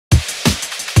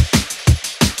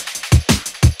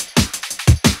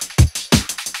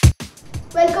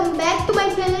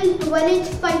Dhwanit's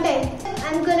fun time.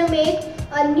 I'm gonna make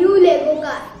a new Lego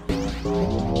car.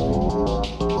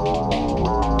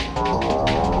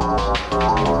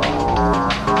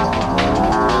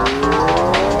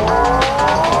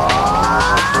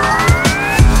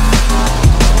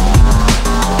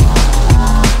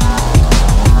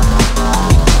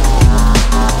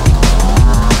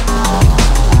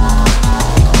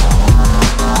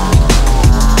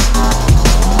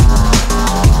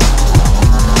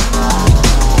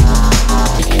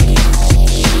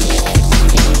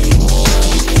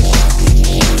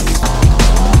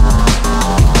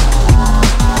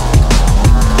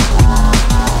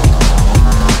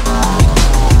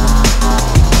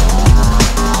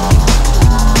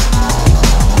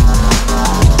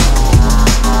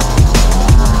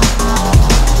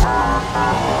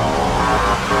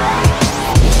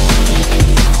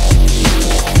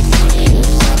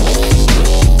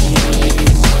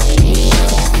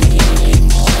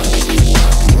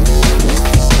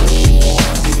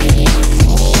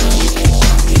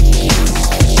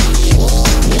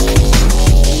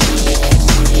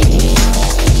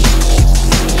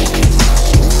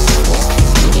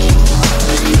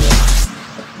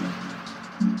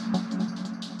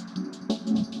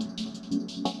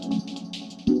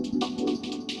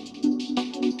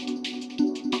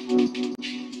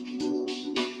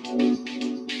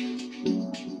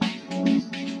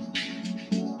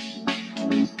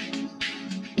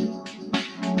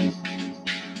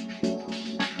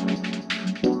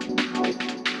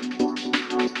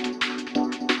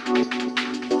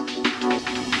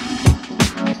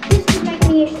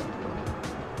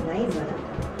 Nice one.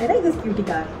 I like this cutie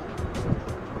car.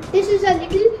 This is a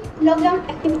little lockdown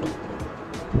activity.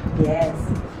 Yes.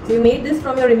 So you made this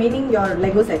from your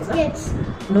Lego sets, huh? Yes.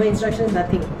 No instructions,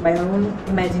 nothing. By your own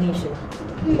imagination.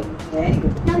 Very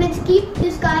good. Now let's keep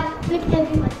this car with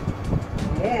everyone.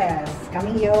 Yes.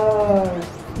 Coming here.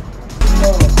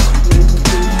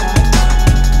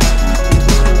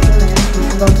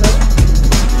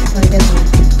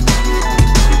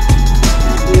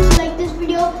 Like this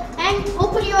video and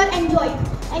hopefully you are enjoyed.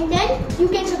 And then you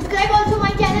can subscribe also my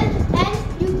channel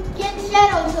and you can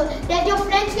share also that your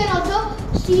friends can also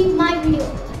see my video.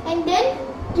 And then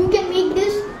you can make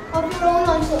this of your own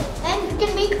also and you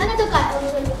can make another car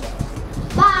also.